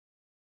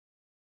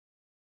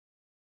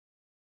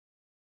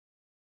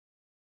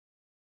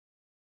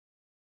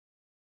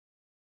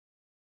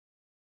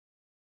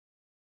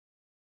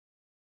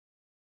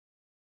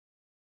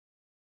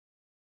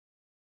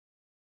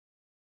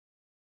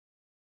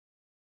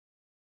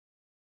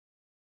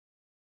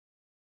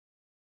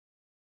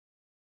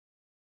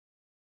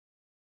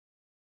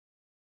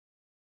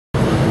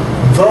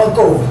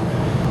Virgo,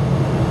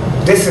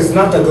 this is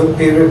not a good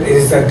period. It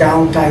is a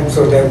downtime,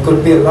 so there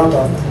could be a lot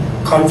of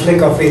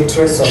conflict of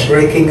interest or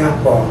breaking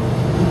up, or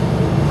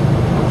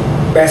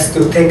best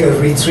to take a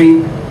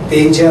retreat,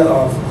 danger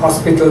of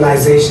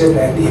hospitalization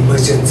and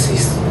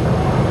emergencies.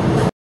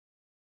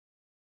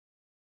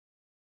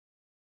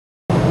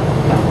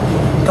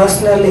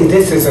 Personally,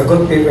 this is a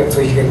good period, so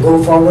you can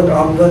go forward,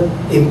 onward,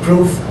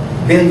 improve,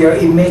 build your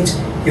image.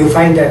 You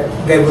find that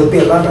there will be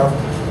a lot of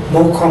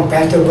more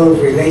compatible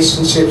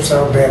relationships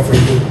out there for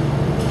you.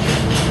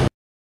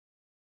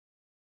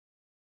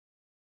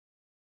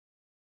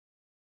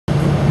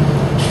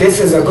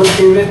 This is a good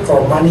period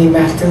for money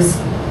matters,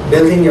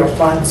 building your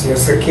funds, your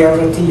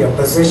security, your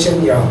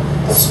position, your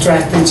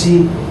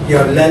strategy,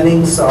 your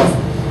learnings of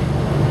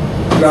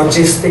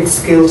logistics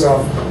skills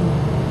of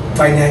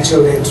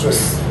financial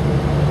interests.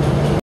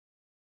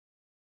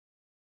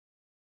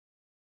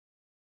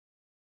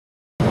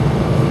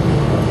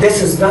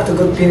 This is not a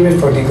good period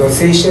for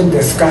negotiation,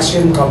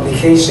 discussion,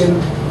 communication,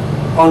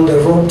 on the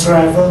road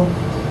travel,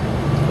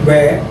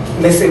 where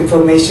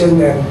misinformation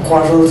and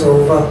quarrels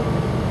over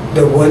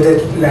the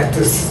worded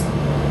letters.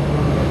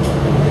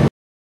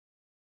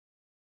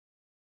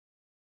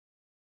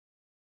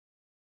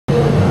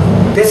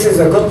 This is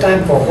a good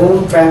time for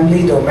home,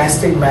 family,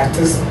 domestic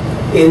matters,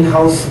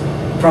 in-house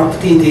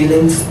property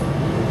dealings,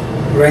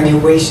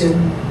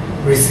 renovation,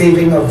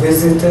 receiving of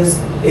visitors,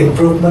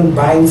 improvement,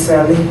 buying,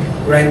 selling,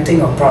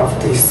 renting of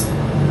properties.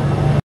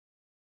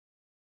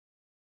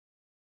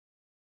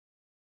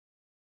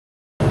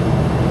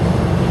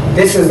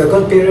 This is a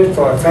good period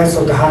for affairs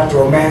of the heart,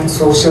 romance,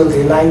 social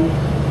delight,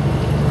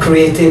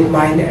 creative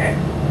mind,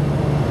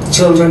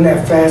 children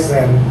affairs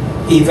and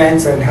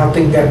events, and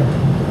helping them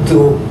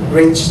to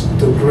reach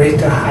to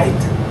greater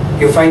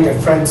height. You find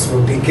that friends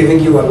will be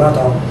giving you a lot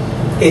of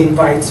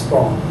invites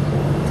for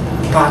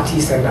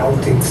parties and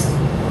outings.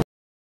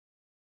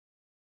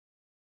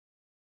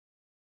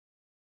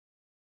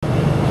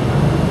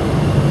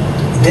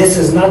 This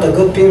is not a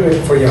good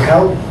period for your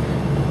health.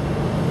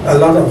 A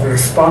lot of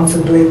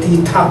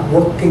responsibility, tough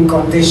working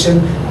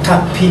condition,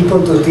 tough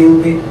people to deal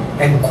with,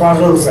 and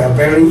quarrels are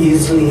very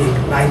easily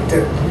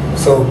ignited,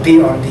 so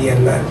be on the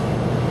alert.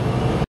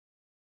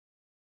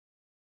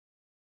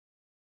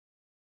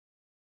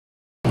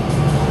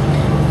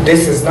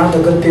 This is not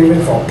a good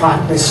period for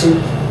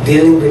partnership,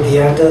 dealing with the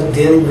other,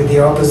 dealing with the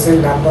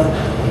opposite number,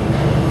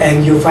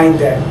 and you find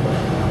that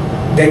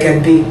there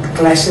can be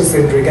clashes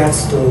in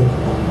regards to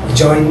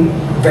joint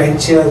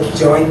venture,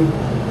 joint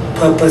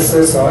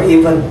purposes, or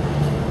even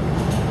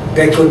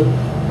there could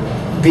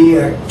be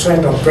a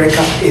threat of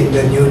breakup in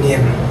the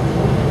union.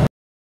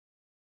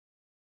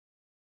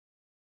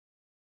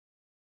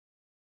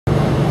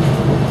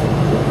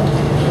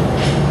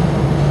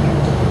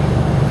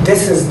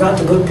 This is not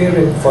a good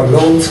period for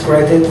loans,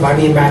 credit,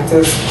 money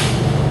matters,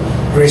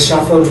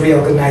 reshuffle,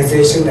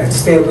 reorganization, and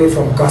stay away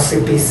from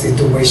gossipy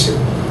situation.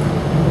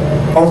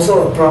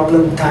 Also a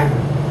problem time,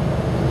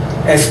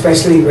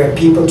 especially where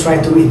people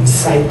try to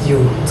incite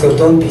you, so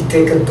don't be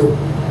taken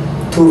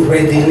too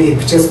readily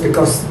just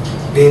because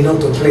they know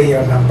to play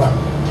your number.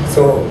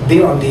 So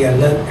be on the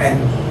alert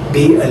and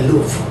be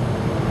aloof.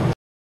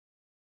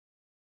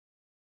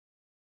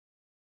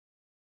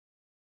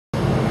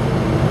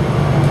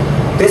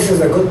 This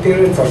is a good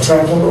period for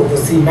travel,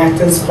 overseas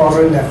matters,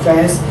 foreign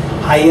affairs,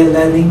 higher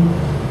learning,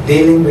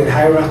 dealing with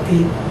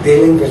hierarchy,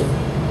 dealing with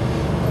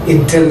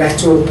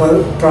intellectual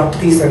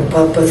properties and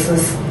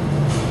purposes,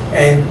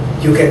 and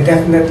you can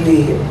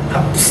definitely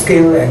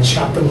upskill and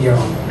sharpen your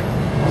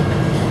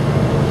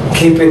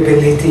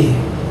capability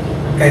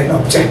and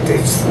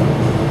objectives.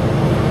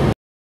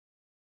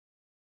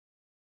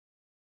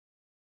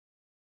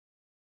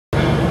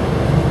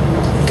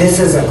 This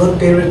is a good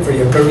period for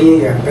your career,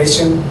 your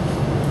ambition,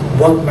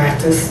 work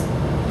matters,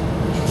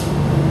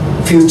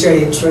 future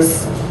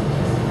interests,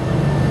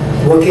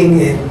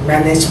 working in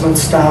management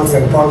styles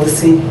and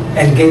policy,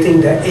 and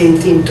getting the A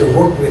team to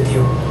work with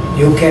you.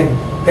 You can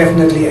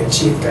definitely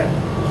achieve that.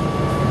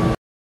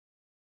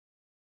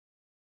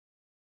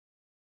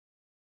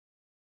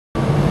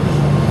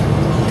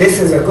 This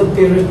is a good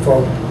period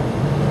for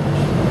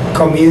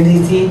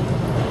community,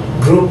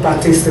 group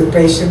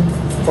participation,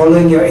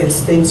 following your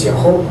instincts, your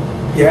hope,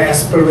 your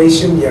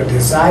aspiration, your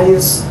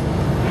desires,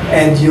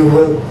 and you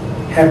will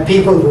have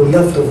people who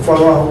love to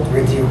follow out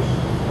with you.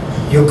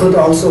 You could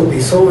also be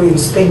so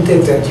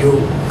instinctive that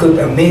you could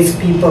amaze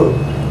people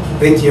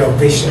with your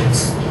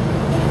visions.